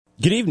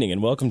Good evening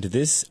and welcome to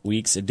this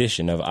week's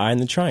edition of Eye in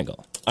the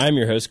Triangle. I'm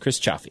your host, Chris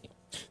Chaffee.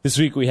 This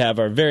week we have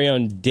our very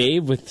own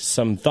Dave with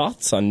some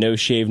thoughts on No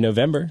Shave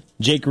November.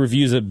 Jake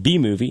reviews a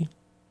B-movie.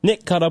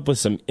 Nick caught up with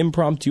some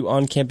impromptu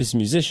on-campus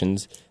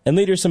musicians. And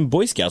later some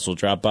Boy Scouts will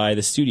drop by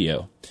the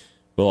studio.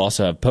 We'll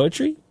also have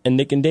poetry, and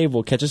Nick and Dave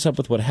will catch us up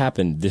with what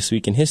happened this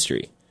week in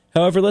history.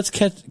 However, let's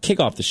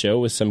kick off the show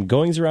with some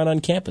goings around on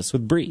campus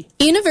with Bree.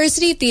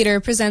 University Theater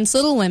presents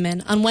Little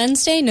Women on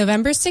Wednesday,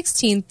 November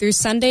 16th through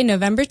Sunday,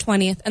 November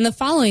 20th, and the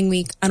following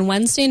week on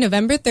Wednesday,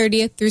 November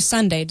 30th through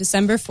Sunday,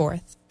 December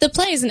 4th. The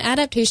play is an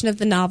adaptation of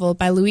the novel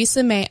by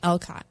Louisa May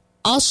Alcott.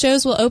 All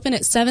shows will open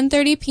at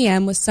 7:30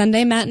 p.m. with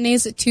Sunday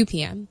matinees at 2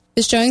 p.m.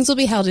 The showings will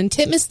be held in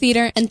Titmus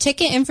Theater, and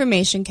ticket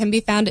information can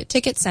be found at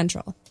Ticket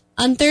Central.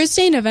 On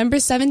Thursday, November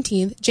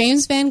 17th,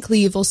 James Van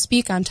Cleve will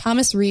speak on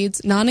Thomas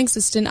Reid's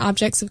Non-Existent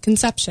Objects of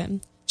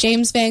Conception.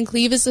 James Van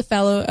Cleve is a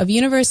fellow of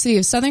University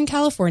of Southern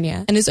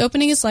California and is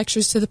opening his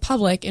lectures to the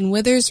public in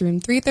Withers Room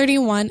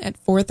 331 at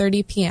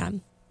 4:30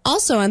 p.m.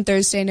 Also on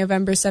Thursday,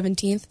 November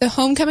 17th, the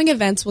homecoming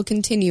events will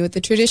continue with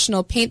the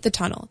traditional Paint the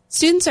Tunnel.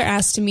 Students are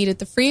asked to meet at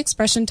the Free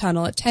Expression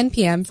Tunnel at 10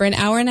 p.m. for an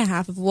hour and a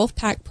half of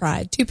Wolfpack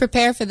Pride to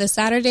prepare for the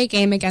Saturday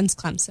game against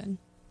Clemson.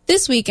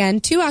 This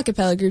weekend, 2 a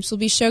cappella groups will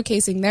be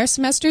showcasing their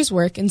semester's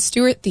work in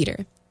Stewart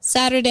Theater.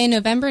 Saturday,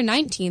 November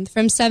 19th,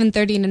 from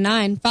 7:30 to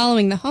 9,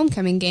 following the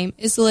homecoming game,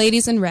 is the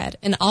Ladies in Red,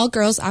 an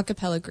all-girls a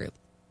cappella group.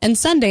 And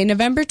Sunday,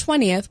 November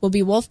 20th, will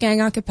be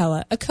Wolfgang a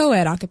cappella, a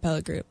co-ed a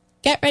cappella group.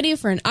 Get ready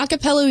for an a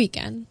cappella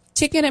weekend.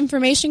 Ticket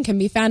information can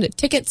be found at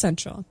Ticket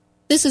Central.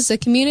 This is the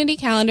community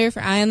calendar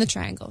for Eye on the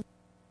Triangle.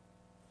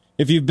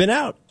 If you've been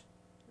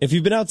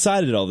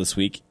outside at all this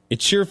week,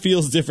 it sure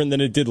feels different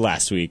than it did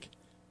last week.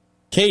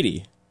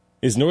 Katie,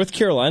 is North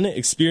Carolina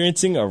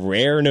experiencing a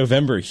rare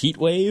November heat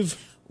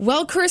wave?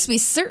 Well, Chris, we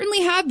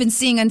certainly have been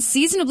seeing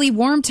unseasonably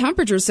warm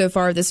temperatures so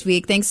far this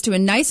week, thanks to a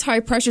nice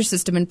high-pressure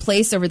system in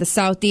place over the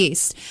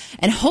southeast.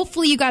 And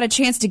hopefully you got a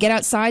chance to get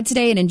outside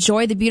today and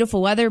enjoy the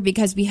beautiful weather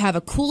because we have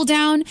a cool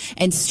down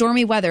and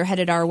stormy weather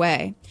headed our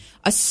way.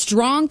 A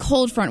strong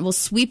cold front will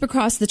sweep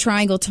across the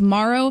triangle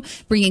tomorrow,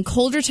 bringing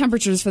colder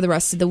temperatures for the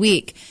rest of the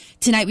week.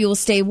 Tonight we will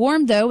stay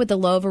warm, though, with a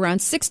low of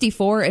around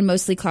 64 and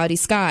mostly cloudy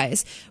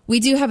skies. We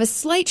do have a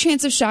slight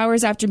chance of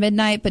showers after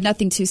midnight, but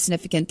nothing too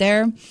significant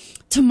there.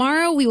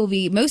 Tomorrow we will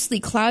be mostly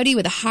cloudy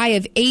with a high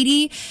of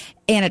 80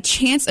 and a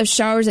chance of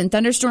showers and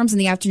thunderstorms in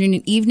the afternoon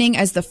and evening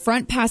as the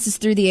front passes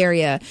through the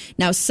area.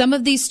 Now, some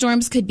of these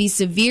storms could be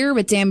severe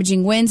with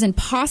damaging winds and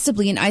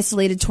possibly an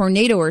isolated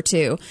tornado or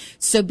two.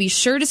 So be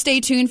sure to stay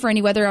tuned for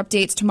any weather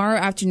updates tomorrow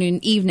afternoon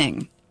and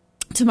evening.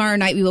 Tomorrow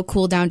night, we will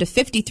cool down to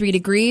 53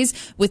 degrees,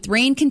 with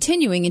rain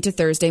continuing into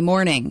Thursday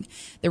morning.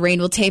 The rain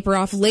will taper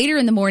off later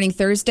in the morning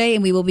Thursday,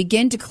 and we will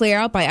begin to clear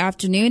out by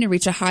afternoon and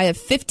reach a high of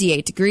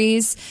 58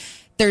 degrees.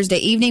 Thursday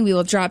evening, we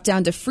will drop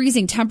down to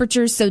freezing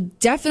temperatures, so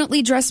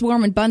definitely dress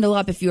warm and bundle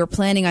up if you are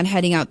planning on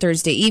heading out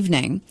Thursday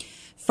evening.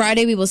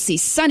 Friday, we will see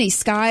sunny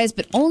skies,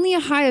 but only a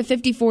high of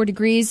 54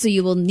 degrees, so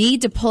you will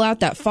need to pull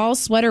out that fall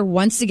sweater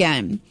once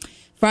again.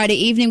 Friday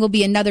evening will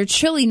be another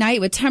chilly night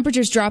with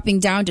temperatures dropping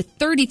down to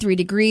 33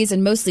 degrees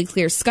and mostly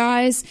clear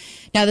skies.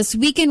 Now, this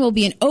weekend will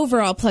be an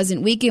overall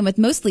pleasant weekend with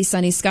mostly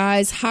sunny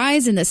skies,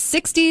 highs in the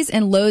 60s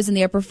and lows in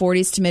the upper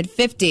 40s to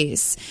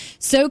mid-50s.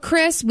 So,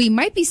 Chris, we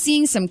might be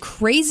seeing some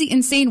crazy,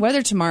 insane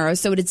weather tomorrow,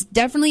 so it is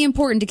definitely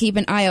important to keep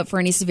an eye out for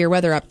any severe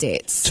weather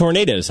updates.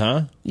 Tornadoes,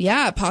 huh?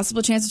 Yeah,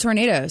 possible chance of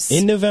tornadoes.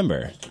 In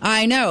November.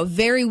 I know.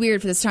 Very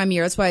weird for this time of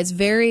year. That's why it's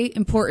very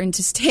important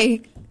to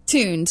stay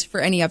tuned for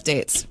any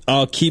updates.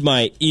 I'll keep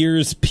my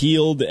ears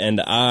peeled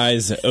and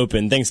eyes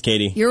open. Thanks,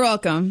 Katie. You're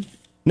welcome.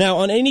 Now,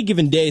 on any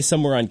given day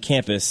somewhere on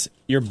campus,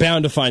 you're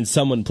bound to find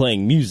someone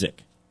playing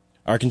music.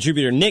 Our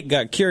contributor Nick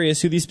got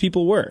curious who these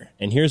people were,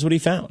 and here's what he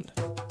found.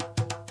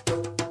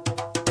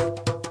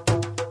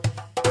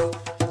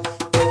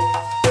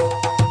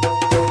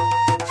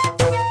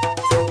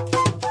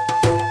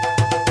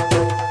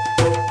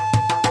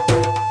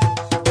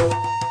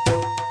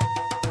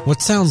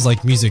 What sounds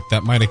like music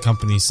that might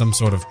accompany some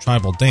sort of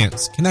tribal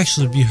dance can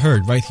actually be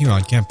heard right here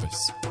on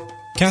campus.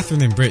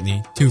 Catherine and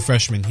Brittany, 2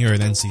 freshmen here at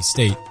NC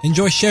State,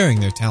 enjoy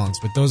sharing their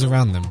talents with those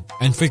around them,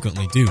 and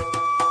frequently do.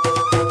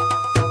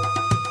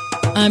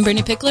 I'm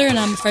Brittany Pickler, and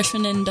I'm a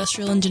freshman in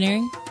industrial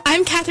engineering.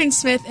 I'm Catherine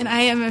Smith, and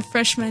I am a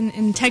freshman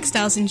in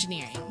textiles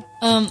engineering.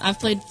 I've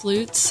played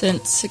flute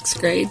since 6th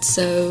grade,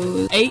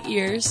 so 8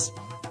 years.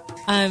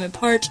 I'm a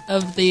part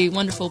of the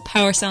wonderful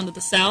Power Sound of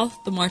the South,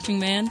 the marching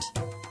band.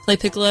 Play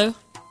piccolo.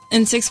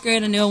 In 6th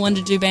grade, I knew I wanted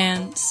to do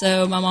band,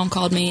 so my mom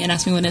called me and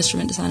asked me what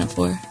instrument to sign up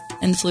for.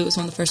 And the flute was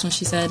one of the first ones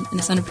she said, and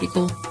it sounded pretty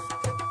cool.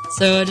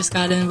 So I just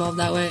got involved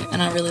that way,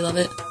 and I really love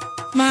it.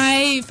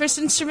 My first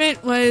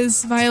instrument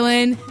was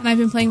violin, and I've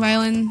been playing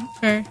violin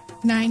for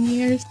 9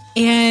 years.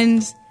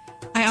 And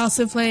I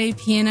also play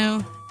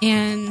piano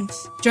and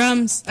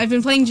drums. I've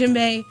been playing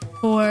djembe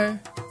for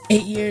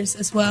 8 years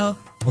as well.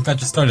 What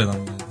got you started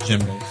on the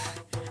djembe?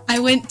 I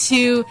went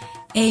to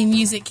a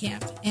music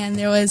camp, and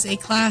there was a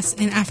class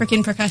in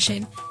African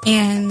percussion,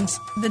 and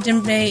the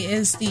djembe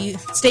is the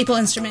staple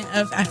instrument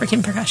of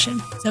African percussion.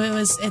 So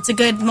it's a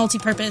good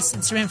multi-purpose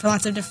instrument for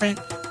lots of different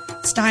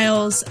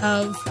styles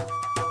of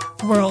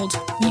world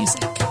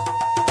music.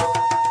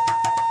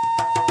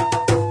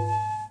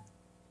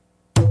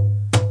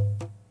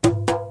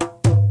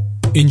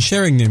 In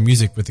sharing their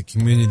music with the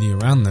community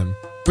around them,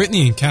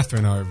 Brittany and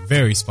Catherine are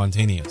very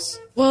spontaneous.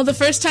 Well, the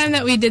first time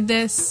that we did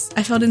this,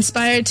 I felt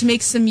inspired to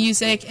make some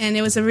music, and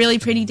it was a really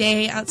pretty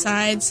day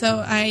outside,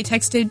 so I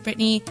texted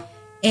Brittany,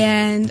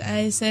 and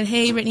I said,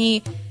 "Hey, Brittany,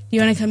 do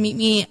you want to come meet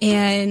me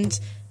and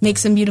make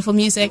some beautiful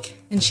music?"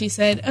 And she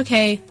said,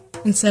 "Okay,"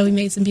 and so we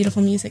made some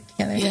beautiful music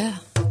together. Yeah.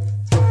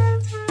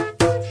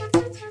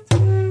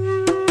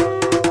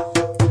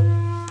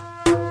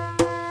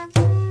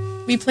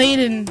 We played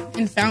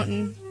in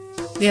Fountain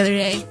the other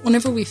day.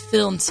 Whenever we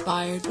feel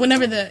inspired.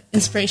 Whenever the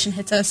inspiration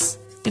hits us,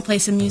 we play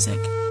some music.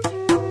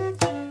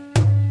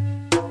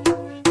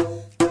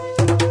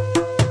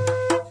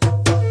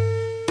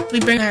 We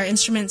bring our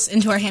instruments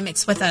into our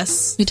hammocks with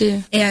us. We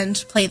do. And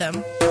play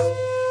them.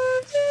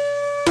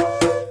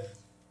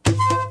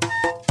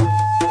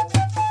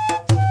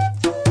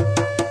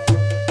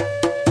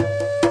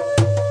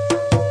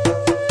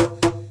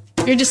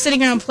 We were just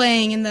sitting around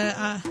playing, and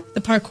the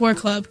parkour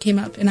club came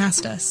up and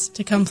asked us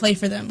to come play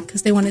for them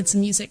because they wanted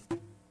some music.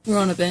 We were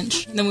on a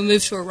bench, and then we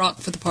moved to a rock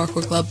for the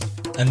parkour club.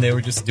 And they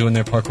were just doing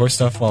their parkour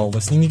stuff while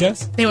listening to you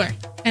guys? They were,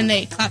 and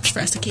they clapped for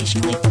us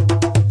occasionally.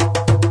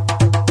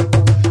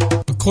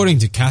 According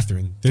to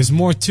Catherine, there's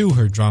more to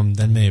her drum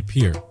than may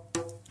appear.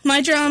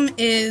 My drum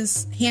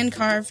is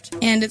hand-carved,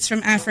 and it's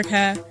from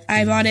Africa.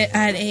 I bought it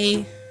at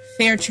a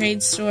fair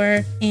trade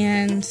store,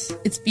 and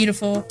it's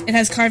beautiful. It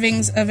has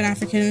carvings of an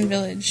African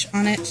village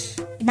on it.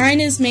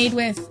 Mine is made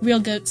with real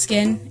goat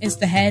skin, is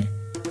the head,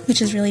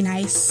 which is really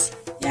nice.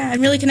 Yeah,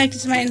 I'm really connected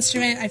to my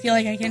instrument. I feel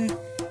like I can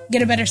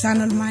get a better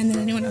sound out of mine than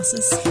anyone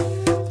else's.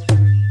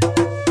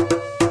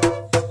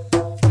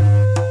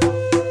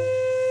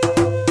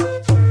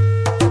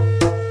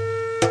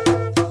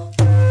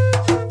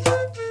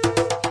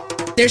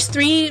 There's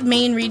 3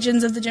 main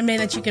regions of the djembe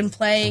that you can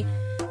play.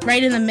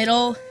 Right in the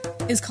middle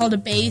is called a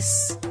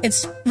bass.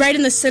 It's right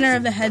in the center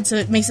of the head, so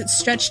it makes it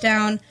stretch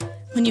down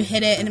when you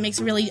hit it, and it makes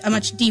a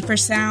much deeper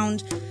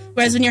sound.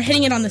 Whereas when you're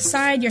hitting it on the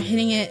side, you're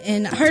hitting it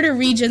in harder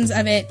regions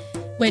of it,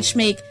 which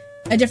make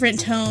a different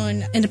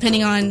tone, and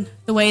depending on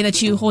the way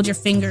that you hold your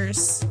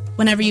fingers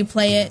whenever you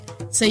play it.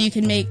 So you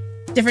can make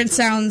different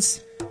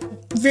sounds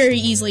very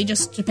easily,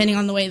 just depending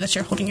on the way that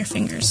you're holding your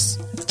fingers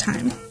at the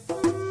time.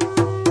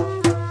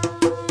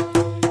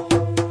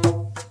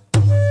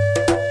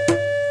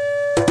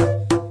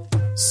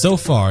 So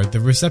far,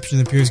 the reception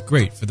appears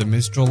great for the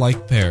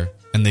minstrel-like pair,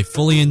 and they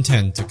fully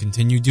intend to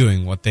continue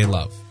doing what they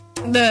love.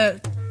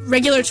 The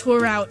regular tour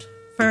route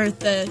for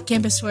the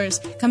campus tours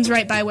comes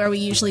right by where we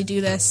usually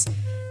do this.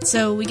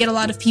 So we get a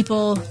lot of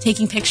people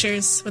taking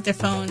pictures with their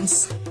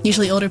phones.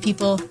 Usually older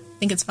people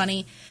think it's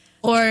funny.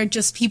 Or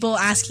just people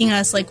asking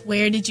us, like,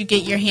 where did you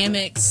get your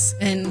hammocks?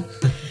 And,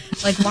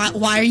 like,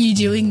 why are you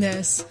doing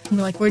this? And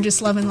we're like, we're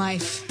just loving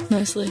life.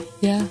 Mostly,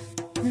 yeah.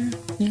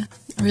 Yeah.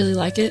 I really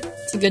like it.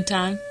 It's a good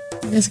time.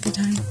 It is a good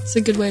time. It's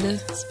a good way to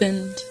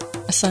spend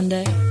a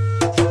Sunday.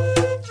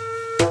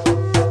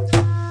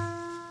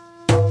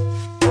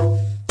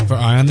 For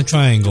Eye on the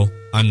Triangle,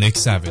 I'm Nick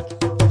Savage.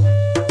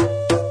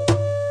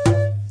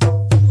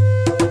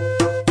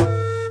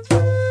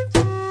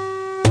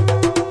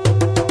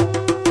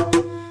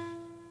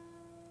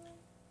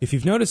 If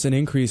you've noticed an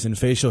increase in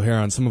facial hair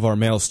on some of our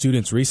male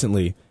students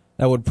recently,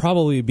 that would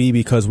probably be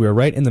because we're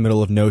right in the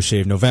middle of No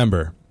Shave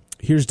November.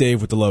 Here's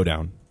Dave with the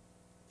lowdown.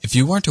 If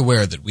you weren't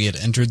aware that we had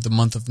entered the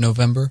month of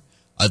November,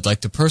 I'd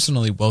like to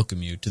personally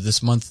welcome you to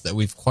this month that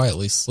we've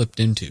quietly slipped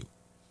into.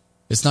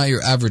 It's not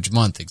your average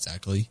month,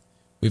 exactly.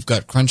 We've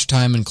got crunch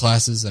time in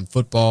classes and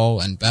football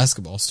and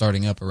basketball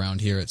starting up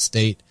around here at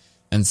State,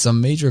 and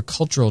some major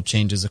cultural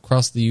changes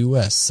across the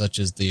U.S., such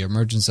as the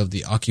emergence of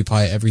the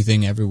Occupy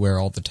Everything Everywhere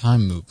All the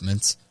Time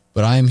movements.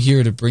 But I am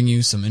here to bring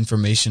you some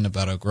information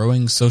about a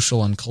growing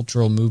social and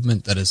cultural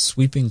movement that is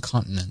sweeping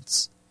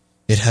continents.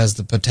 It has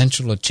the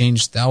potential to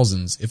change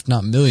thousands, if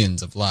not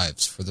millions, of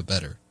lives for the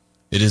better.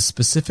 It is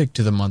specific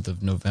to the month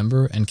of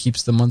November and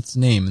keeps the month's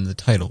name in the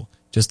title,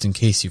 just in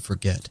case you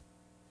forget.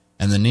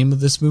 And the name of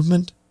this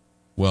movement?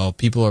 Well,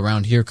 people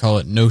around here call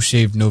it No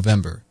Shave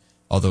November,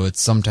 although it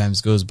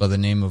sometimes goes by the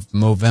name of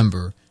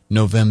Movember,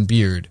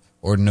 Novembeard,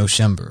 or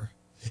Noshember.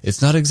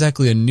 It's not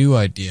exactly a new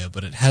idea,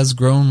 but it has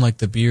grown like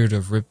the beard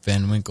of Rip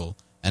Van Winkle,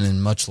 and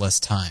in much less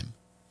time.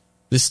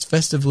 This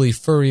festively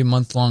furry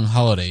month-long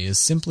holiday is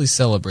simply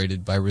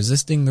celebrated by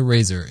resisting the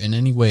razor in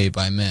any way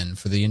by men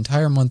for the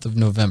entire month of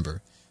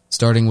November,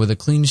 starting with a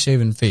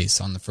clean-shaven face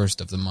on the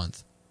first of the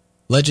month.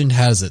 Legend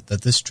has it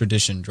that this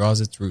tradition draws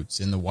its roots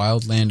in the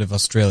wild land of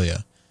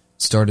Australia,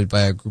 started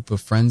by a group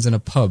of friends in a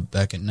pub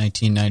back in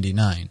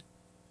 1999.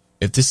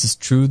 If this is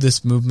true,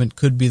 this movement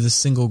could be the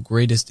single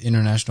greatest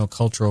international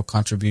cultural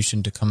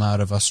contribution to come out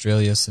of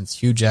Australia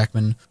since Hugh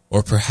Jackman,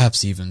 or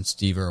perhaps even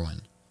Steve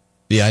Irwin.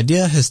 The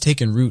idea has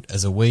taken root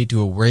as a way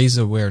to raise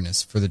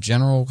awareness for the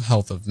general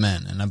health of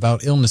men and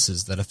about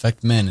illnesses that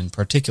affect men in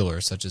particular,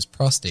 such as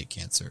prostate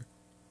cancer.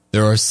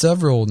 There are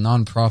several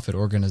non-profit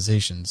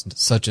organizations,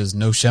 such as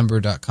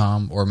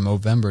Noshember.com or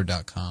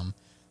Movember.com,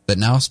 that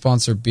now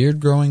sponsor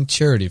beard-growing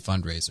charity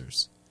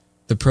fundraisers.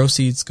 The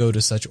proceeds go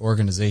to such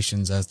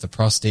organizations as the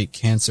Prostate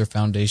Cancer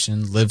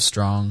Foundation,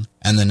 Livestrong,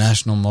 and the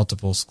National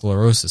Multiple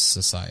Sclerosis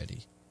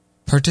Society.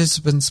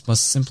 Participants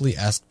must simply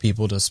ask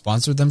people to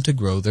sponsor them to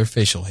grow their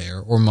facial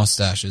hair, or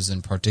mustaches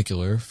in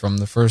particular, from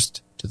the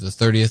 1st to the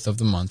 30th of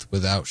the month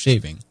without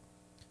shaving.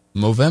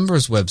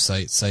 Movember's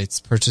website cites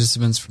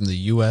participants from the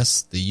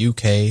US, the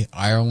UK,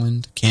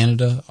 Ireland,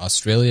 Canada,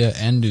 Australia,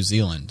 and New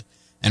Zealand,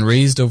 and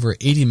raised over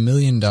 $80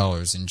 million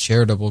in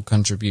charitable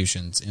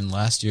contributions in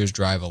last year's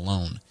drive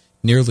alone,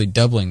 nearly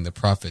doubling the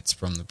profits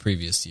from the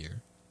previous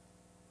year.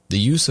 The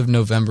use of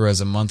November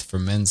as a month for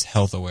men's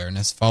health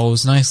awareness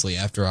follows nicely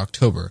after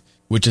October,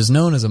 which is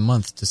known as a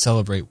month to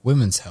celebrate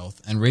women's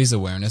health and raise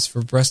awareness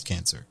for breast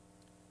cancer.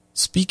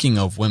 Speaking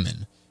of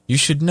women, you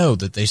should know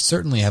that they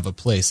certainly have a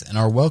place and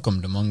are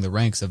welcomed among the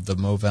ranks of the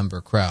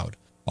Movember crowd,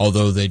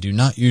 although they do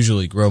not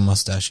usually grow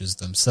mustaches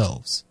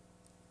themselves.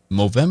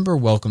 Movember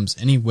welcomes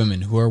any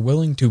women who are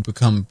willing to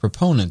become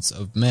proponents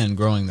of men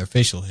growing their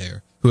facial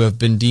hair, who have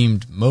been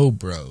deemed Mo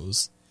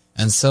Bros,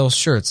 and sell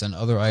shirts and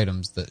other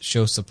items that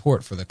show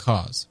support for the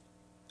cause.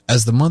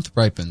 As the month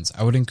ripens,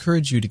 I would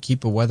encourage you to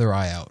keep a weather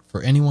eye out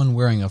for anyone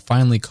wearing a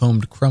finely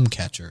combed crumb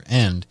catcher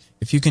and,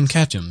 if you can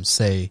catch him,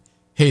 say,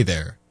 "Hey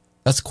there,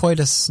 that's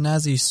quite a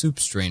snazzy soup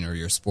strainer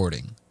you're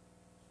sporting."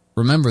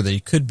 Remember that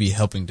you could be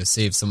helping to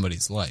save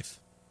somebody's life.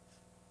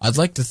 I'd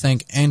like to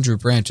thank Andrew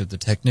Branch of The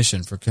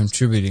Technician for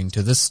contributing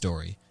to this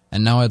story,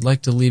 and now I'd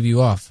like to leave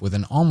you off with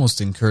an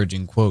almost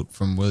encouraging quote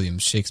from William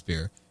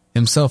Shakespeare,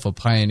 himself a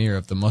pioneer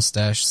of the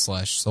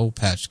mustache/soul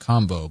patch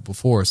combo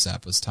before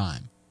Sappa's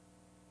time.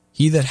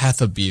 "He that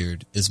hath a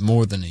beard is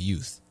more than a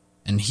youth,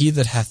 and he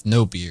that hath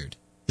no beard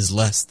is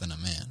less than a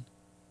man."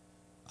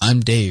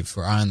 I'm Dave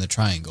for Eye on the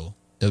Triangle,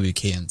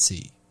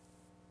 WKNC.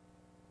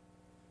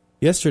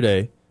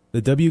 Yesterday,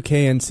 the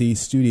WKNC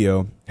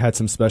studio had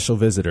some special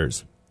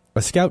visitors.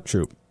 A scout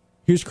troop.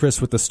 Here's Chris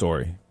with the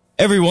story.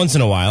 Every once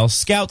in a while,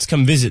 scouts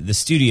come visit the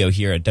studio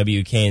here at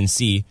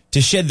WKNC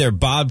to shed their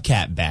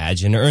Bobcat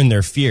badge and earn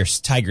their fierce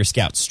Tiger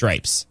Scout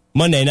stripes.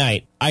 Monday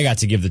night, I got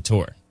to give the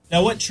tour.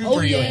 Now, what troop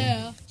are you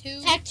in?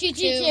 Pack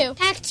 222.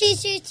 Pack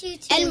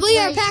 222. And we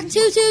are Pack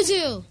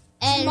 222.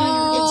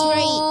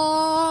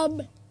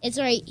 And it's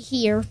right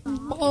here.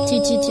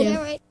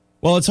 222.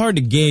 Well, it's hard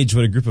to gauge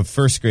what a group of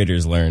first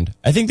graders learned.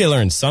 I think they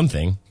learned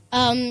something.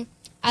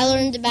 I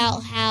learned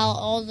about how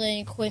all the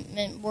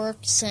equipment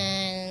works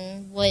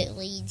and what it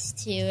leads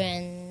to,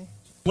 and...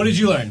 What did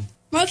you learn?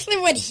 Mostly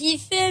what he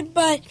said,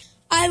 but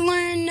I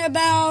learned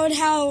about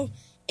how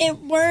it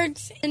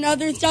works and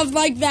other stuff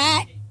like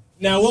that.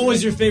 Now, what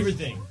was your favorite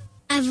thing?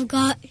 I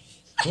forgot.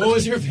 What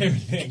was your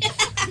favorite thing?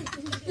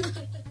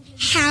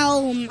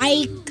 How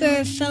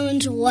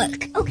microphones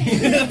work.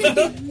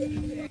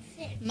 Okay.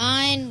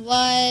 Mine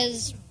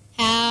was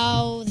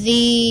how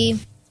the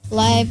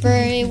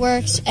library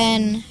works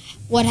and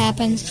what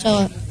happens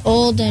to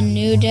old and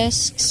new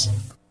discs.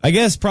 I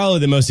guess probably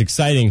the most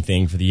exciting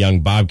thing for the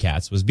young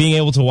Bobcats was being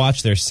able to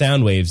watch their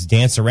sound waves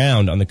dance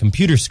around on the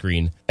computer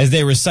screen as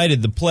they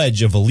recited the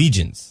Pledge of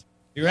Allegiance.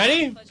 You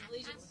ready?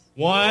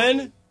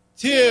 1,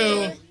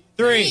 2,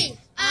 3.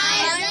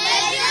 I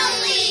pledge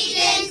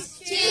allegiance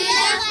to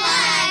the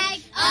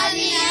flag of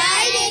the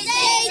United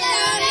States of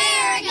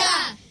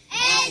America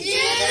and to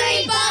the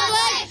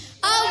republic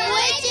of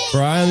which it...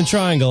 For Eye on the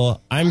Triangle,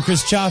 I'm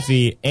Chris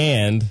Chaffee,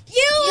 and...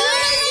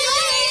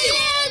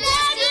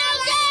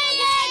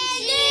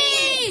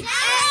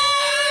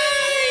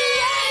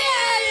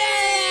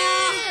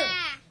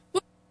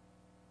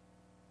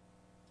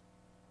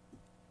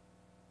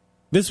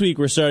 This week,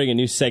 we're starting a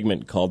new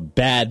segment called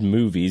Bad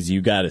Movies You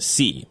Gotta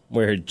See,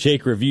 where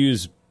Jake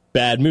reviews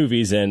bad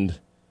movies and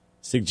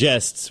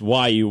suggests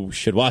why you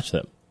should watch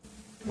them.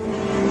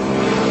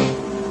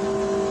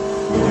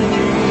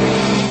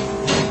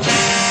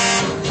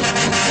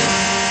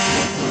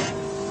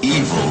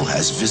 Evil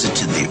has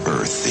visited the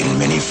earth in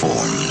many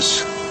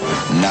forms.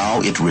 Now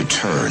it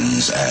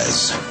returns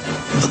as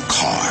the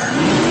car.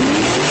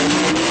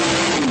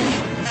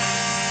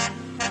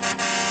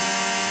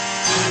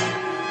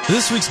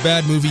 This week's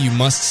bad movie you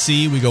must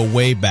see, we go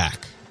way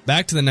back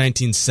to the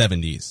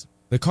 1970s.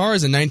 The Car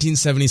is a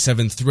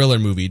 1977 thriller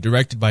movie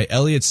directed by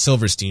Elliot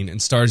Silverstein and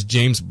stars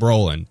James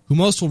Brolin, who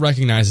most will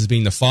recognize as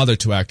being the father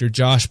to actor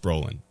Josh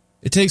Brolin.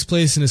 It takes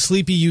place in a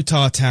sleepy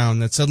Utah town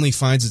that suddenly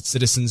finds its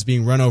citizens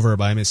being run over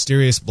by a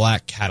mysterious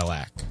black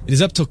Cadillac. It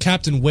is up to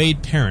Captain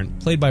Wade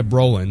Parent, played by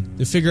Brolin,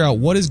 to figure out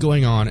what is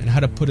going on and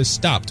how to put a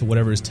stop to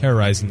whatever is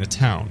terrorizing the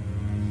town.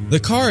 The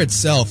car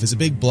itself is a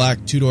big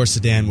black two-door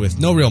sedan with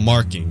no real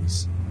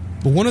markings.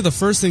 But one of the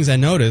first things I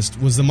noticed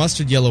was the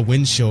mustard yellow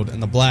windshield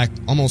and the black,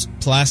 almost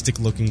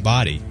plastic-looking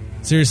body.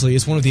 Seriously,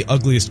 it's one of the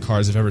ugliest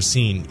cars I've ever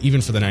seen,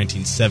 even for the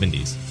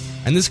 1970s.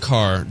 And this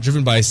car,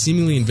 driven by a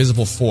seemingly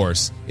invisible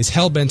force, is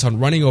hell-bent on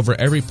running over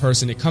every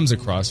person it comes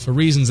across for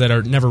reasons that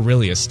are never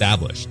really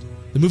established.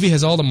 The movie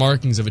has all the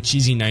markings of a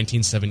cheesy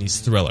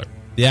 1970s thriller.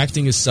 The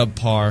acting is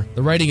subpar,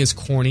 the writing is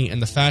corny, and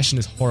the fashion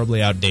is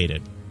horribly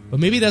outdated. But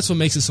maybe that's what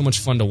makes it so much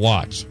fun to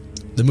watch.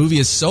 The movie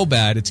is so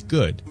bad, it's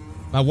good.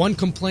 My one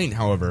complaint,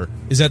 however,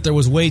 is that there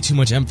was way too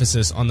much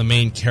emphasis on the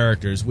main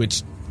characters,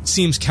 which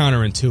seems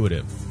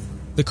counterintuitive.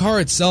 The car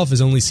itself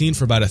is only seen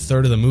for about a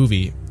third of the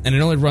movie, and it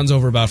only runs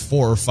over about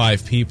 4 or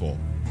 5 people.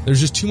 There's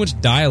just too much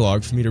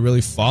dialogue for me to really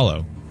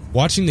follow.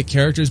 Watching the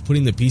characters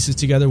putting the pieces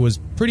together was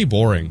pretty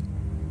boring.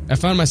 I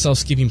found myself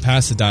skipping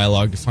past the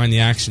dialogue to find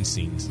the action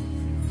scenes.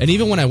 And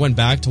even when I went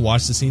back to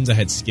watch the scenes I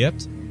had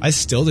skipped, I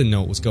still didn't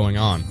know what was going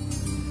on.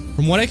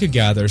 From what I could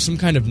gather, some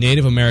kind of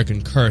Native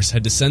American curse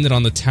had descended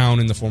on the town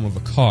in the form of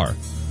a car.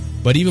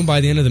 But even by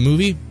the end of the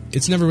movie,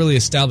 it's never really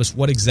established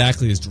what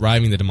exactly is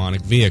driving the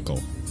demonic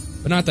vehicle.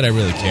 But not that I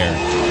really care.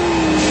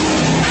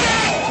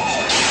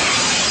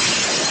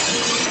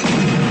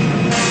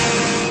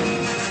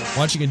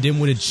 Watching a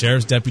dim-witted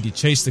sheriff's deputy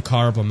chase the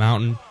car up a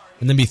mountain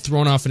and then be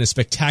thrown off in a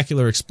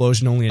spectacular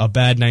explosion only a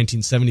bad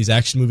 1970s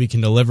action movie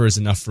can deliver is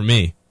enough for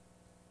me.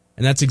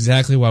 And that's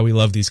exactly why we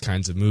love these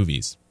kinds of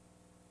movies.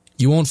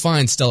 You won't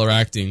find stellar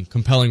acting,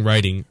 compelling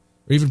writing,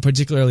 or even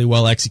particularly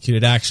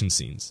well-executed action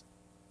scenes.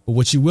 But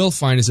what you will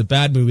find is a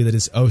bad movie that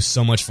is oh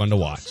so much fun to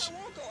watch.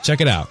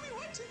 Check it out.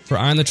 For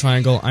Eye on the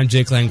Triangle, I'm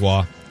Jake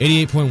Langlois,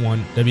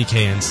 88.1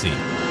 WKNC.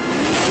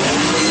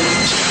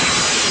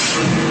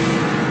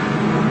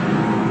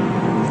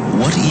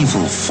 What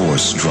evil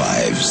force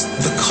drives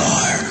the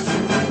car?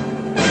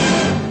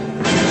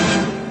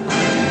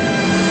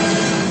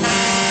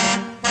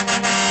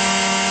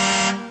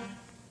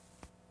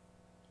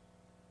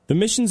 The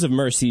Missions of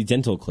Mercy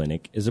Dental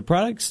Clinic is a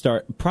project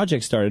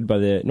started by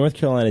the North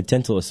Carolina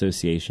Dental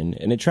Association,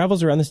 and it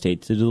travels around the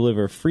state to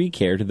deliver free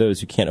care to those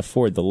who can't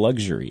afford the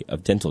luxury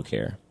of dental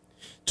care.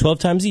 12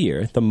 times a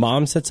year, the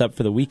mom sets up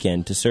for the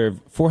weekend to serve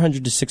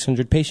 400 to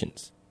 600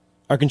 patients.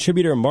 Our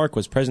contributor Mark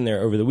was present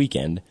there over the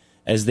weekend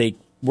as they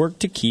work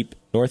to keep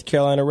North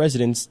Carolina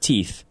residents'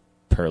 teeth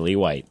pearly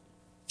white.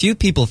 Few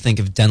people think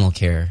of dental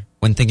care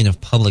when thinking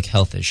of public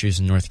health issues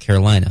in North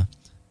Carolina.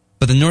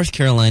 But the North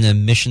Carolina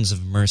Missions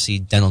of Mercy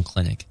Dental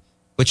Clinic,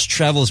 which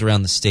travels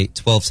around the state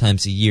 12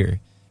 times a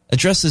year,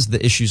 addresses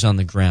the issues on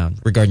the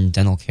ground regarding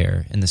dental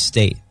care in the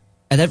state.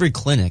 At every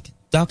clinic,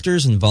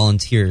 doctors and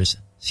volunteers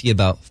see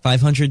about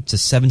 500 to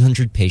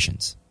 700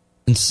 patients,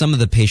 and some of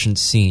the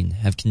patients seen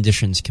have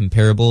conditions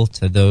comparable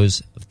to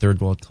those of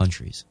third world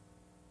countries.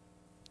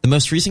 The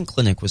most recent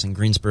clinic was in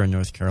Greensboro,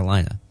 North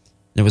Carolina,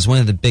 and it was one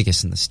of the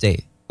biggest in the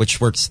state,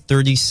 which works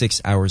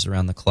 36 hours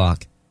around the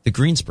clock. The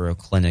Greensboro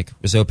Clinic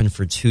was open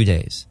for 2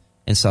 days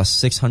and saw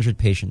 600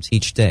 patients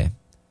each day,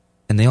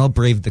 and they all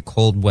braved the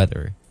cold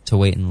weather to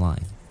wait in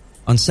line.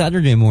 On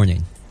Saturday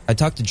morning, I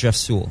talked to Jeff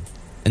Sewell,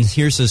 and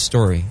here's his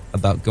story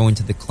about going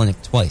to the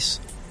clinic twice.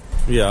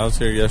 Yeah, I was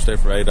here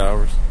yesterday for 8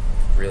 hours.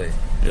 Really?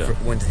 Yeah.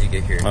 When did you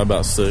get here?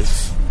 About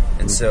 6.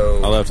 And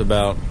so... I left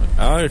about...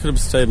 I could have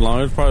stayed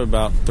longer. It was probably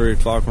about 3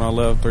 o'clock when I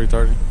left,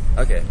 3:30.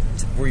 Okay.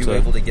 Were you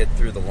able to get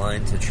through the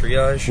line to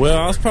triage? Well,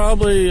 I was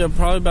probably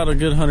about a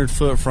good 100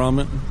 foot from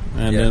it,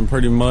 and then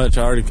pretty much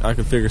I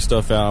could figure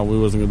stuff out. We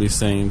wasn't going to be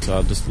seen, so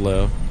I just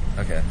left.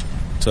 Okay.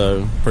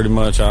 So pretty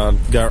much I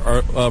got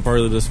up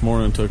early this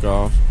morning and took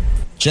off.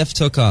 Jeff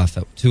took off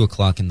at 2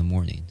 o'clock in the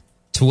morning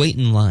to wait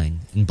in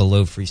line in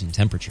below freezing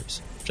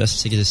temperatures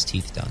just to get his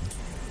teeth done.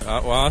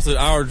 Well, it's an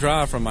hour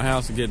drive from my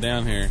house to get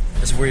down here.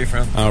 So where are you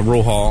from?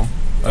 Rural Hall,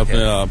 up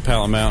in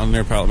Pallet Mountain,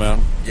 near Pallet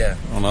Mountain. Yeah.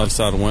 On the other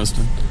side of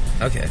Winston.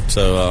 Okay.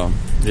 So,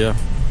 yeah.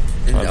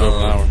 And, I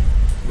drove an hour.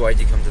 Why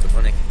did you come to the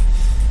clinic?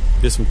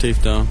 Get some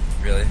teeth done.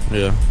 Really?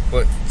 Yeah.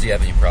 What? Do you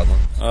have any problem?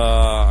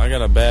 I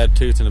got a bad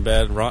tooth in the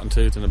back, rotten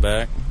tooth in the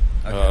back.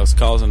 Okay. It's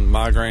causing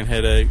migraine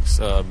headaches,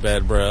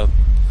 bad breath.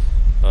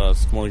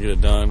 Just want to get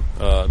it done.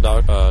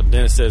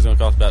 Dentist says it's going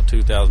to cost about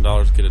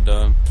 $2,000 to get it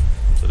done.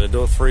 So they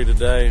do it free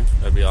today.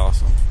 That'd be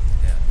awesome.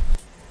 Yeah.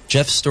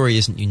 Jeff's story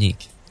isn't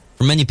unique.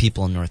 For many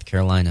people in North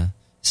Carolina,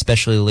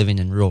 especially living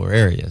in rural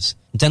areas,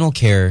 dental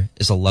care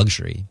is a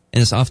luxury,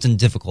 and it's often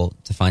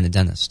difficult to find a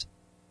dentist.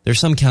 There are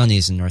some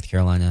counties in North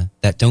Carolina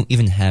that don't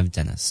even have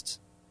dentists.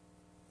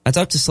 I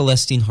talked to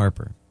Celestine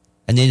Harper,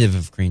 a native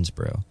of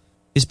Greensboro,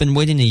 who's been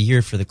waiting a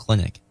year for the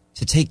clinic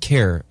to take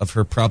care of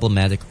her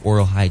problematic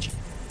oral hygiene.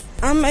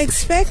 I'm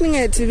expecting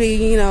it to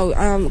be,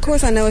 of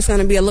course I know it's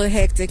going to be a little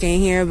hectic in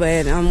here,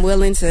 but I'm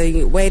willing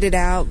to wait it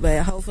out,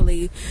 but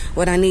hopefully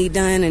what I need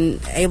done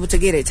and able to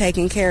get it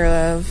taken care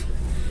of,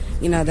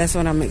 that's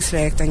what I'm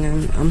expecting.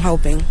 I'm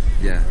hoping.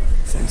 Yeah.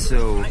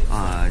 So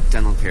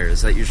dental care,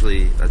 is that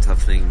usually a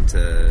tough thing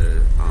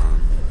to,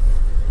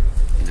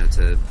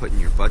 to put in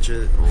your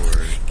budget, or?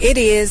 It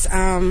is.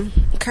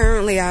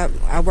 Currently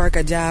I work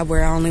a job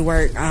where I only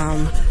work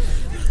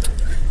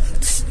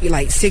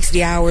like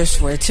 60 hours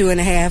for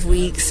 2.5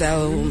 weeks,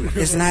 so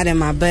it's not in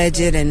my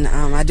budget. And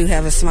I do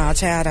have a small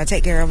child I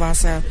take care of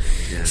also,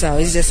 so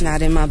it's just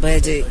not in my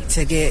budget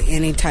to get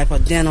any type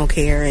of dental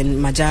care,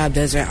 and my job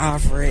doesn't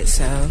offer it.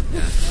 So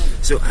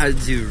how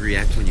did you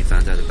react when you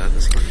found out about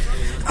this clinic?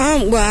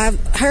 Well,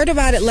 I heard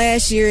about it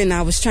last year, and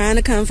I was trying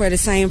to come for the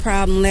same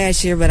problem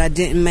last year, but I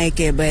didn't make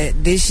it.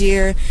 But this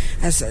year,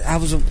 I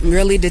was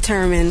really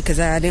determined because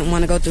I didn't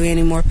want to go through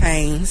any more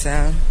pain.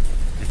 So,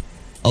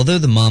 although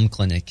the Mom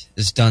Clinic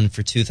is done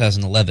for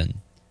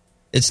 2011,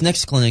 its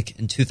next clinic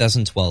in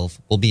 2012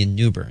 will be in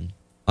New Bern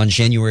on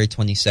January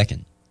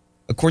 22nd.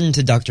 According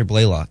to Dr.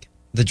 Blaylock,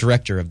 the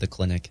director of the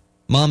clinic,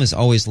 Mom is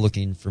always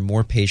looking for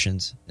more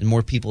patients and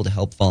more people to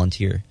help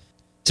volunteer,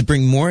 to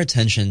bring more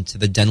attention to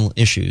the dental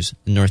issues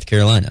in North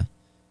Carolina.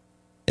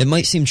 It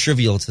might seem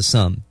trivial to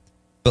some,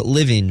 but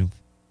living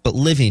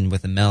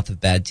with a mouth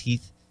of bad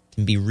teeth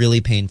can be really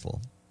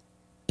painful.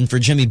 And for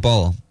Jimmy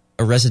Ball,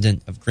 a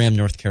resident of Graham,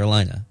 North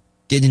Carolina,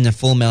 getting a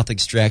full mouth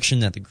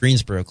extraction at the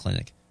Greensboro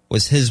Clinic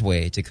was his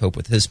way to cope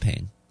with his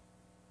pain.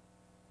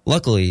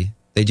 Luckily,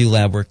 they do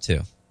lab work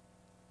too.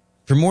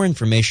 For more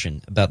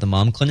information about the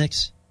Mom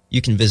Clinics,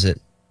 you can visit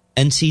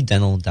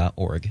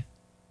ncdental.org.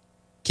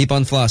 Keep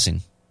on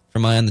flossing.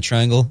 From Eye on the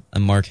Triangle,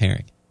 I'm Mark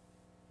Herring.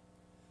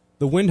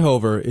 The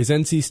Windhover is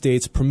NC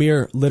State's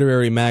premier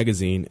literary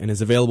magazine and is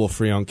available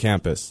free on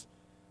campus.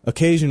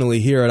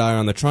 Occasionally here at Eye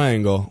on the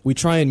Triangle, we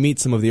try and meet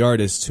some of the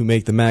artists who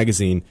make the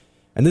magazine,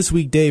 and this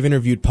week Dave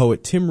interviewed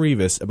poet Tim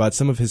Rivas about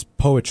some of his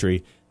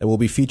poetry that will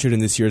be featured in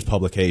this year's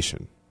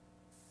publication.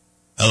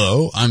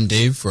 Hello, I'm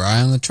Dave for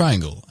Eye on the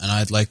Triangle, and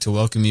I'd like to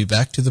welcome you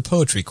back to the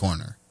Poetry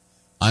Corner.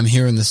 I'm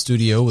here in the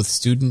studio with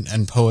student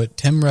and poet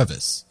Tim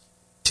Rivas.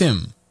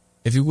 Tim,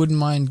 if you wouldn't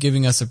mind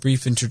giving us a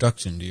brief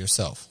introduction to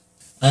yourself.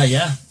 As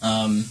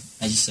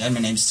you said, my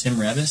name's Tim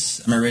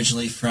Rivas. I'm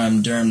originally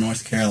from Durham,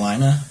 North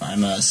Carolina.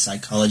 I'm a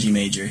psychology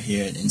major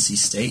here at NC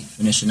State,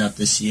 finishing up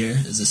this year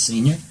as a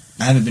senior.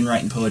 I haven't been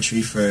writing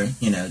poetry for,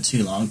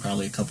 too long,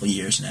 probably a couple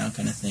years now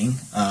kind of thing.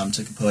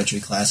 Took a poetry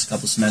class a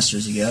couple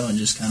semesters ago and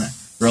just kind of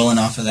rolling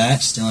off of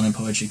that. Still in a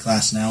poetry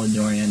class now with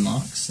Dorian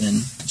Locks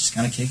and just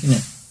kind of kicking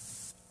it.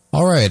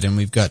 All right, and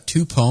we've got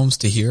 2 poems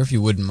to hear, if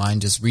you wouldn't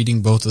mind just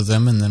reading both of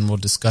them, and then we'll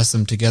discuss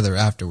them together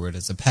afterward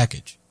as a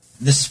package.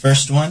 This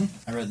first one,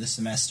 I wrote this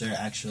semester,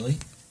 actually.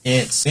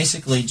 It's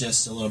basically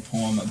just a little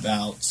poem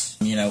about,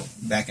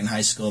 back in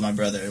high school, my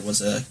brother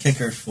was a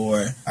kicker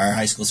for our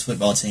high school's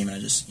football team, and I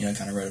just,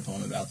 kind of wrote a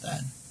poem about that.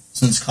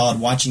 So it's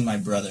called Watching My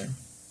Brother.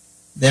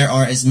 There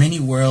are as many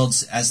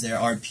worlds as there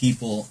are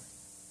people,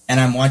 and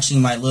I'm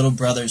watching my little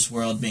brother's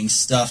world being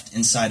stuffed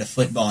inside a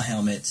football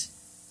helmet,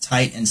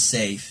 tight and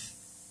safe.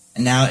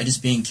 And now it is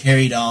being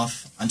carried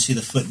off onto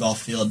the football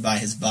field by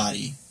his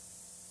body.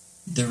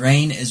 The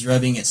rain is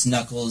rubbing its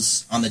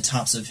knuckles on the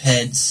tops of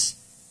heads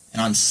and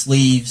on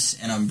sleeves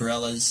and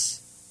umbrellas.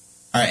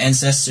 Our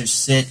ancestors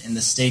sit in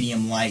the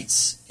stadium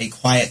lights, a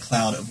quiet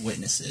cloud of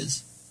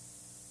witnesses.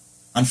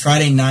 On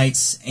Friday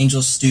nights,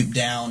 angels stoop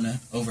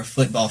down over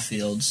football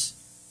fields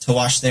to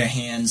wash their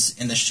hands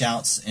in the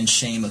shouts and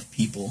shame of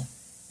people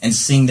and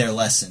sing their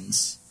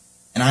lessons.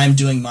 And I am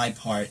doing my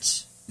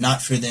part,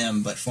 not for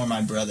them, but for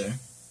my brother.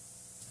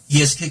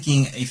 He is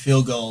kicking a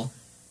field goal,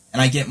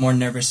 and I get more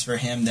nervous for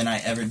him than I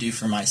ever do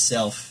for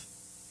myself.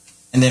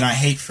 And then I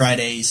hate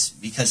Fridays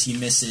because he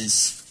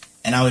misses,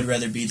 and I would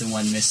rather be the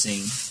one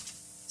missing.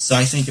 So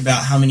I think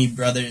about how many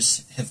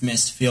brothers have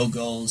missed field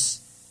goals,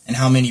 and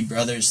how many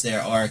brothers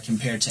there are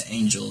compared to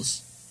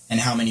angels, and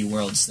how many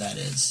worlds that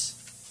is.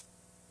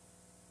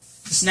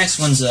 This next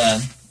one's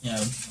a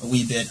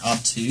wee bit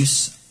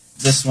obtuse.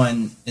 This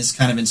one is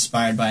kind of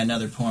inspired by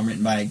another poem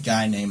written by a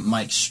guy named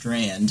Mike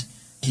Strand.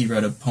 He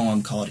wrote a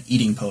poem called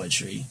Eating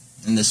Poetry.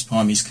 In this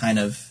poem, he's kind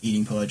of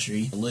eating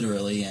poetry,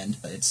 literally, and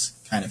it's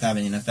kind of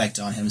having an effect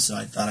on him, so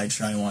I thought I'd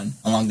try one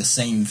along the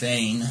same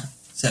vein,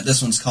 except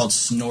this one's called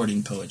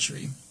Snorting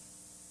Poetry.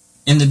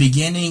 In the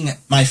beginning,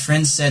 my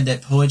friend said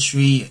that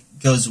poetry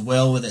goes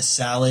well with a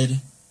salad,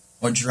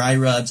 or dry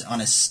rubbed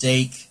on a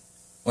steak,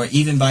 or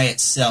even by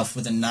itself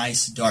with a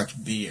nice dark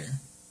beer.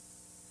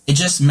 It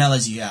just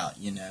mellows you out,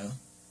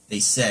 they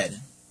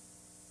said.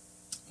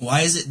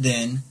 Why is it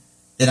then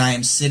that I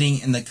am sitting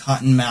in the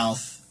cotton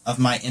mouth of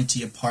my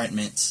empty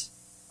apartment,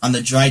 on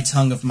the dry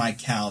tongue of my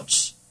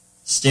couch,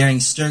 staring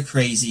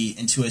stir-crazy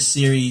into a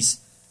series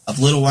of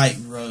little white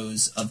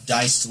rows of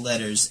diced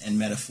letters and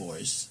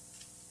metaphors?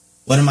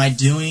 What am I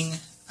doing?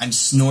 I'm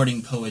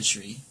snorting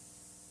poetry.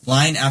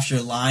 Line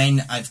after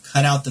line, I've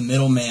cut out the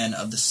middleman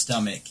of the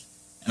stomach,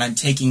 and I'm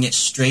taking it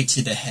straight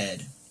to the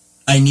head.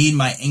 I need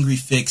my angry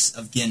fix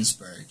of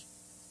Ginsberg.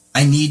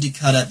 I need to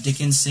cut up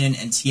Dickinson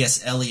and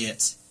T.S.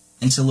 Eliot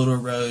into little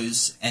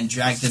rows and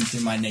drag them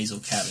through my nasal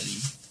cavity.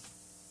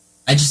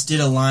 I just did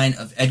a line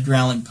of Edgar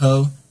Allan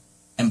Poe,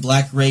 and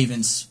black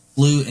ravens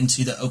flew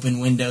into the open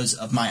windows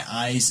of my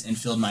eyes and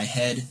filled my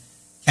head,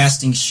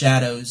 casting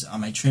shadows on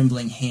my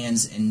trembling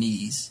hands and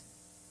knees.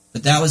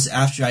 But that was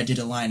after I did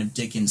a line of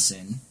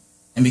Dickinson,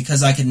 and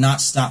because I could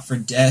not stop for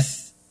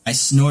death, I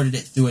snorted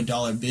it through a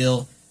dollar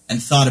bill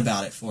and thought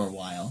about it for a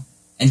while,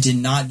 and did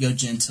not go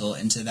gentle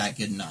into that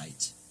good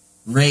night.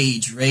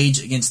 Rage,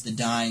 rage against the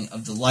dying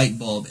of the light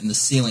bulb in the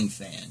ceiling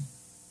fan.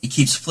 It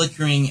keeps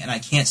flickering, and I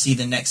can't see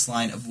the next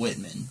line of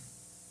Whitman.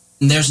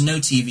 And there's no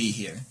TV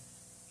here.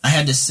 I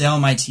had to sell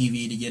my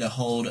TV to get a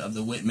hold of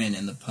the Whitman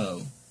and the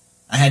Poe.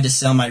 I had to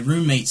sell my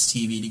roommate's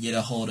TV to get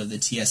a hold of the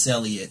T.S.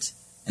 Eliot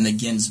and the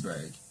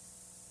Ginsberg.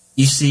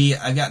 You see,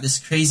 I've got this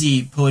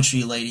crazy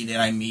poetry lady that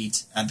I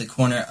meet at the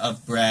corner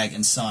of Bragg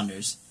and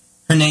Saunders.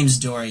 Her name's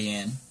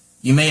Dorian.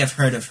 You may have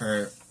heard of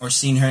her or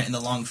seen her in the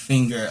long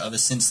finger of A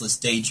Senseless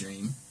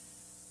Daydream.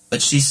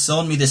 But she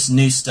sold me this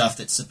new stuff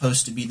that's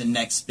supposed to be the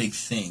next big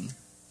thing.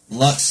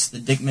 Lux, the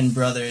Dickman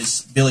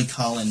Brothers, Billy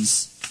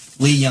Collins,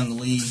 Lee Young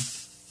Lee.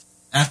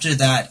 After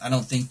that, I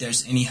don't think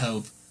there's any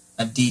hope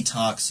of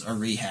detox or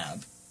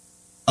rehab.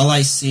 All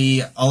I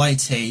see, all I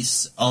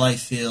taste, all I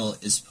feel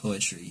is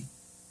poetry.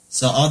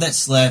 So all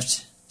that's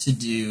left to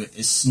do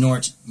is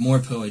snort more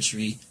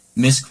poetry,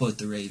 misquote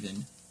the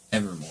Raven,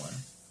 evermore.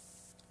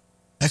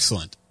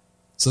 Excellent.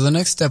 So the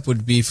next step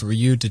would be for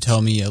you to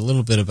tell me a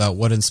little bit about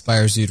what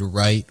inspires you to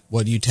write,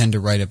 what you tend to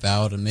write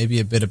about, and maybe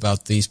a bit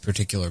about these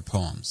particular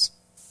poems.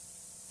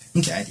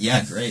 Okay,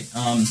 yeah, great.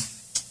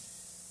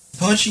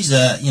 Poetry's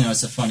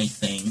it's a funny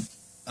thing.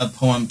 A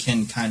poem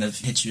can kind of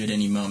hit you at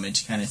any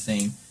moment kind of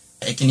thing.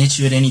 It can hit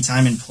you at any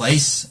time and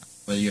place.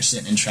 Whether you're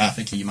sitting in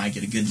traffic, you might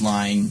get a good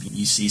line,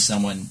 you see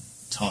someone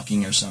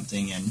talking or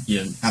something, and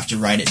you have to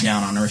write it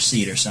down on a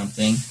receipt or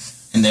something.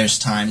 And there's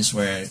times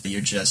where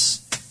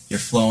you're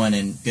flowing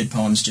and good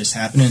poems just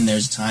happen, and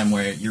there's a time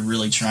where you're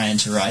really trying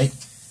to write,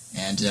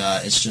 and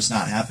it's just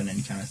not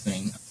happening kind of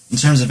thing. In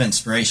terms of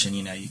inspiration,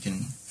 you can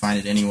find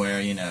it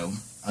anywhere,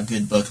 a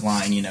good book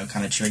line,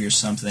 kind of triggers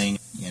something,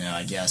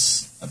 I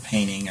guess a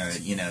painting or,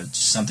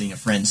 just something a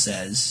friend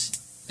says.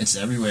 It's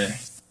everywhere.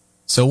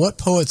 So what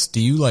poets do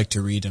you like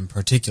to read in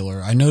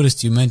particular? I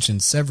noticed you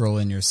mentioned several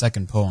in your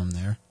second poem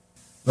there.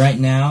 Right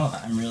now,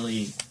 I'm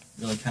really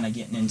kind of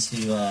getting into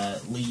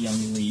Lee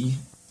Young Lee.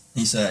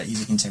 He's a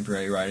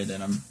contemporary writer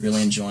that I'm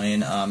really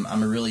enjoying.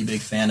 I'm a really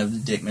big fan of the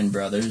Dickman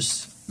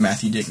brothers,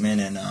 Matthew Dickman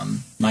and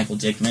Michael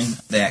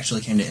Dickman. They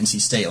actually came to NC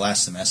State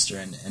last semester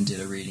and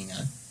did a reading.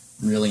 I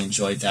really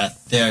enjoyed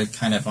that. They're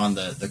kind of on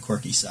the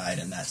quirky side,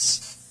 and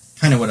that's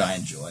kind of what I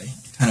enjoy.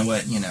 Kind of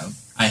what,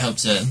 I hope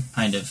to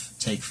kind of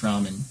take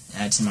from and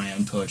add to my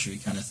own poetry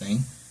kind of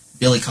thing.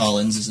 Billy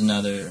Collins is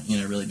another,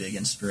 really big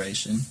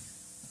inspiration.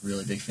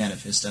 Really big fan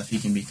of his stuff. He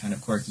can be kind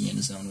of quirky in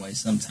his own way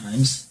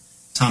sometimes.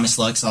 Thomas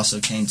Lux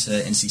also came to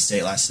NC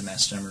State last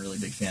semester. I'm a really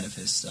big fan of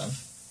his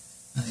stuff.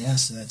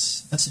 So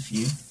that's a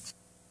few.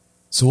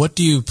 So what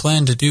do you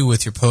plan to do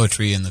with your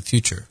poetry in the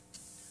future?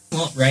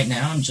 Well, right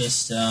now I'm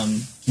just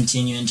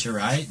continuing to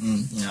write,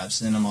 and I've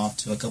sent them off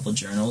to a couple of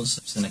journals.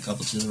 I've sent a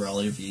couple to the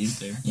Raleigh Review.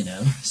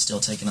 They're still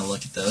taking a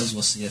look at those.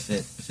 We'll see if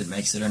it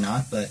makes it or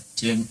not. But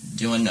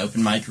doing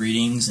open mic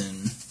readings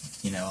and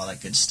all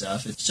that good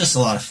stuff. It's just a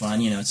lot of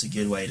fun. It's a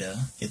good way to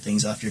get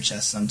things off your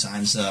chest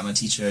sometimes. My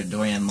teacher,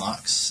 Dorian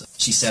Locks,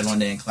 she said one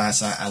day in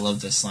class, I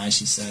love this line.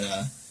 She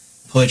said,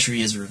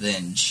 poetry is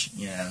revenge.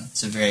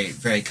 It's a very,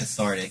 very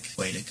cathartic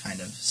way to kind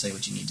of say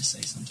what you need to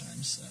say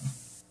sometimes. So.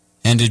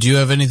 And did you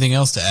have anything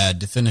else to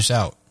add to finish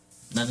out?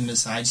 Nothing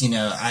besides,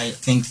 I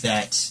think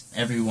that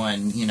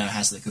everyone,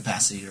 has the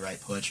capacity to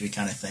write poetry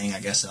kind of thing. I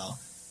guess I'll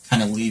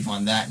kind of leave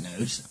on that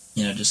note.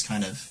 Just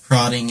kind of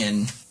prodding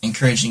and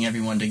encouraging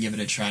everyone to give it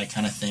a try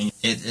kind of thing.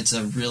 It's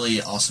a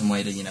really awesome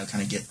way to,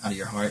 kind of get out of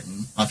your heart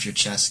and off your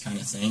chest kind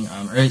of thing.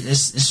 Or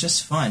it's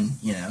just fun,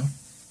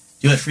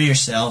 Do it for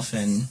yourself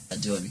and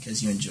do it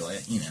because you enjoy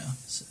it,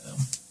 So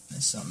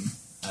that's something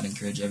I'd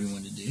encourage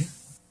everyone to do.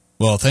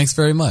 Well, thanks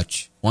very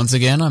much. Once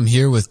again, I'm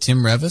here with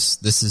Tim Revis.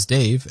 This is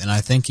Dave, and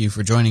I thank you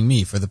for joining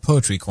me for the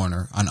Poetry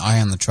Corner on Eye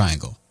on the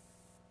Triangle.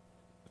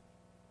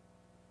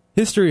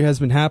 History has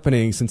been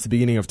happening since the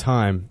beginning of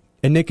time,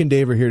 and Nick and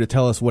Dave are here to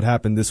tell us what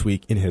happened this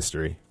week in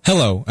history.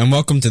 Hello, and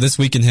welcome to This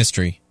Week in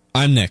History.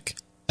 I'm Nick.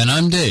 And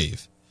I'm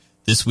Dave.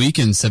 This week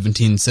in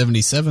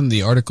 1777,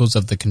 the Articles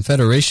of the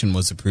Confederation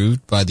was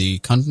approved by the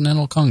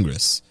Continental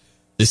Congress.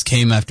 This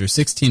came after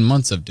 16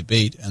 months of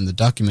debate, and the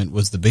document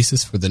was the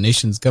basis for the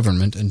nation's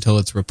government until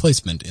its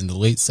replacement in the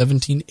late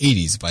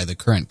 1780s by the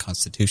current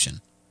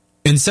Constitution.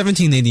 In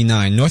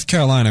 1789, North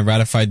Carolina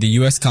ratified the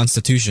U.S.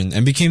 Constitution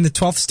and became the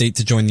 12th state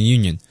to join the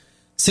Union.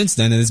 Since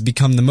then, it has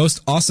become the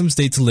most awesome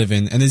state to live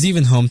in and is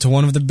even home to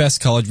one of the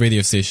best college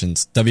radio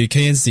stations,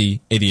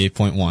 WKNC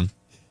 88.1.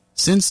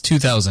 Since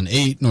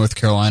 2008, North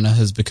Carolina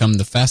has become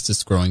the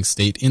fastest-growing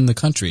state in the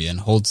country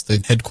and holds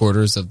the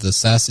headquarters of the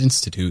SAS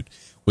Institute,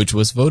 which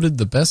was voted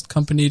the best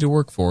company to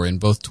work for in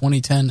both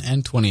 2010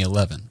 and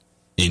 2011.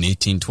 In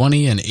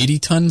 1820, an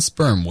 80-ton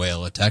sperm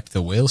whale attacked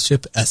the whale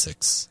ship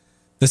Essex.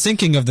 The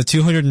sinking of the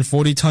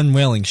 240-ton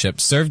whaling ship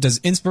served as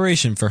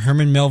inspiration for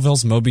Herman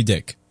Melville's Moby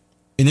Dick.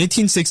 In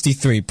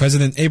 1863,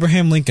 President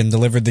Abraham Lincoln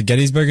delivered the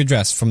Gettysburg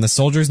Address from the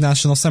Soldiers'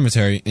 National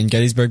Cemetery in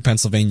Gettysburg,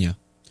 Pennsylvania.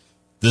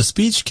 The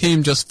speech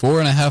came just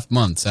 4.5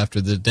 months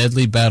after the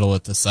deadly battle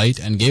at the site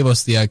and gave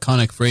us the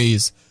iconic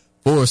phrase,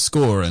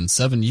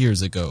 77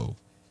 years ago.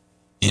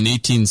 In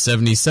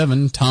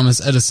 1877, Thomas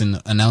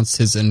Edison announced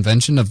his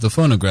invention of the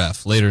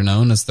phonograph, later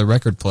known as the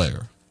record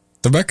player.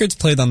 The records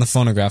played on the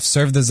phonograph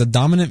served as the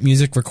dominant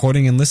music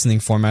recording and listening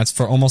formats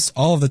for almost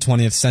all of the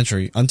 20th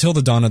century until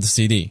the dawn of the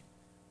CD.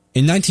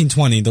 In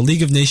 1920, the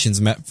League of Nations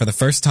met for the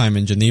first time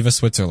in Geneva,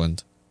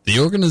 Switzerland. The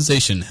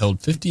organization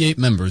held 58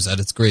 members at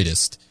its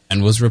greatest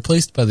and was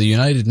replaced by the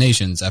United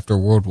Nations after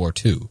World War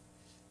II.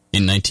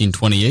 In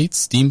 1928,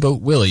 Steamboat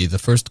Willie, the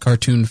first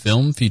cartoon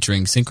film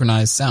featuring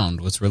synchronized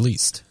sound, was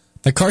released.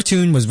 The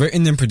cartoon was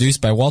written and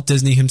produced by Walt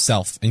Disney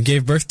himself and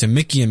gave birth to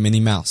Mickey and Minnie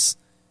Mouse.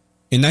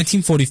 In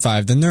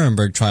 1945, the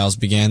Nuremberg trials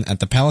began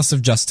at the Palace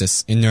of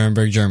Justice in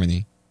Nuremberg,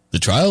 Germany. The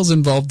trials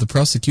involved the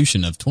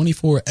prosecution of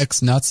 24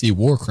 ex-Nazi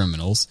war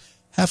criminals,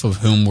 half of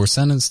whom were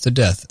sentenced to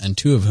death and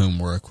 2 of whom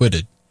were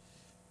acquitted.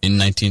 In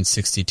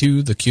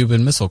 1962, the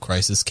Cuban Missile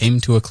Crisis came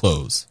to a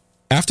close.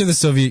 After the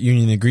Soviet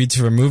Union agreed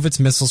to remove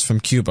its missiles from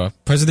Cuba,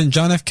 President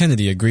John F.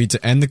 Kennedy agreed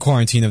to end the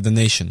quarantine of the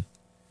nation.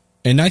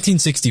 In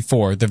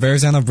 1964, the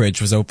Verrazano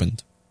Bridge was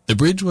opened. The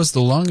bridge was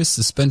the longest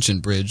suspension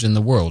bridge in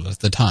the world at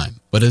the time,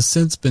 but has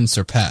since been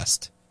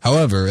surpassed.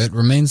 However, it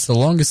remains the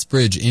longest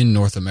bridge in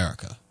North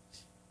America.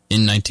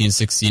 In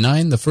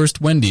 1969, the first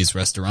Wendy's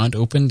restaurant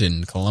opened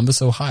in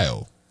Columbus,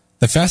 Ohio.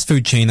 The fast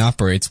food chain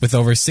operates with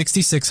over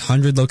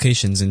 6,600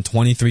 locations in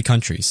 23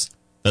 countries.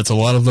 That's a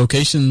lot of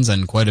locations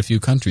and quite a few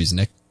countries,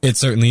 Nick. It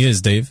certainly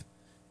is, Dave.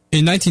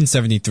 In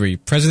 1973,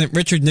 President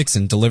Richard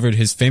Nixon delivered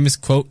his famous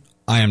quote,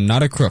 "I am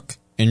not a crook,"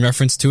 in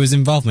reference to his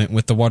involvement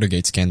with the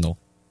Watergate scandal.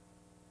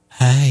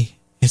 Hey,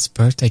 it's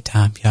birthday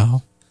time,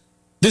 y'all.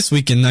 This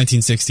week in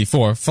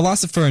 1964,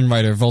 philosopher and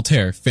writer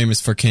Voltaire, famous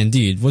for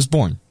Candide, was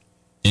born.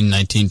 In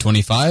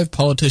 1925,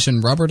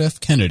 politician Robert F.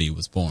 Kennedy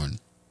was born.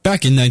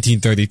 Back in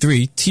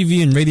 1933,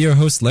 TV and radio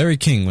host Larry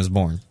King was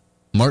born.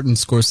 Martin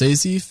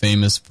Scorsese,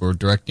 famous for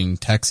directing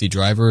Taxi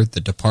Driver, The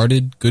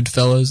Departed,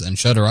 Goodfellas, and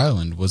Shutter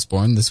Island, was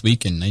born this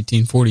week in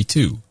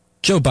 1942.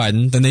 Joe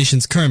Biden, the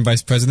nation's current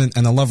vice president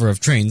and a lover of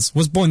trains,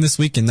 was born this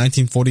week in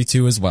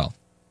 1942 as well.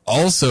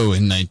 Also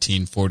in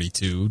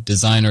 1942,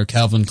 designer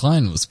Calvin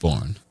Klein was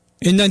born.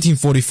 In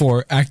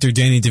 1944, actor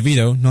Danny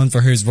DeVito, known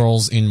for his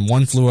roles in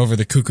One Flew Over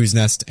the Cuckoo's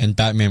Nest and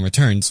Batman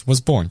Returns,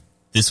 was born.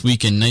 This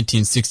week in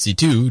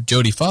 1962,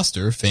 Jodie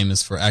Foster,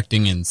 famous for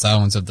acting in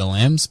Silence of the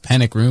Lambs,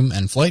 Panic Room,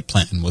 and Flight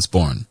Plan, was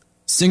born.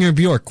 Singer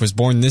Bjork was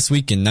born this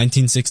week in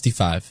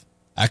 1965.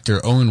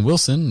 Actor Owen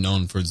Wilson,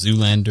 known for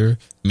Zoolander,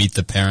 Meet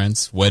the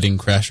Parents, Wedding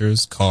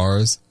Crashers,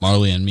 Cars,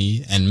 Marley and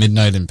Me, and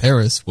Midnight in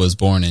Paris, was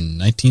born in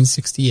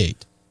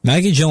 1968.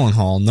 Maggie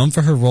Gyllenhaal, known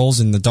for her roles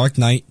in The Dark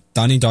Knight,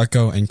 Donnie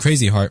Darko, and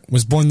Crazy Heart,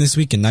 was born this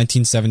week in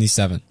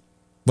 1977.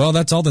 Well,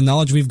 that's all the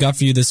knowledge we've got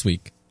for you this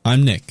week.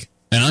 I'm Nick.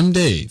 And I'm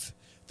Dave.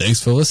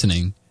 Thanks for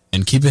listening,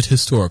 and keep it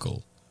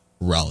historical,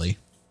 Raleigh.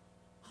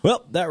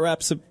 Well, that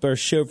wraps up our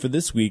show for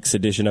this week's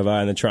edition of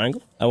Eye on the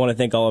Triangle. I want to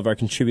thank all of our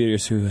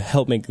contributors who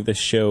help make this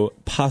show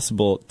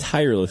possible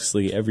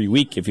tirelessly every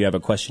week. If you have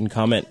a question,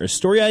 comment, or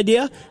story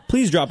idea,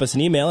 please drop us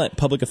an email at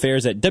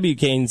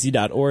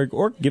publicaffairs@wknz.org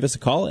or give us a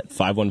call at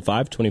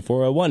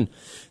 515-2401.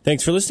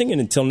 Thanks for listening,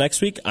 and until next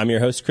week, I'm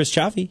your host, Chris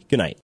Chaffee. Good night.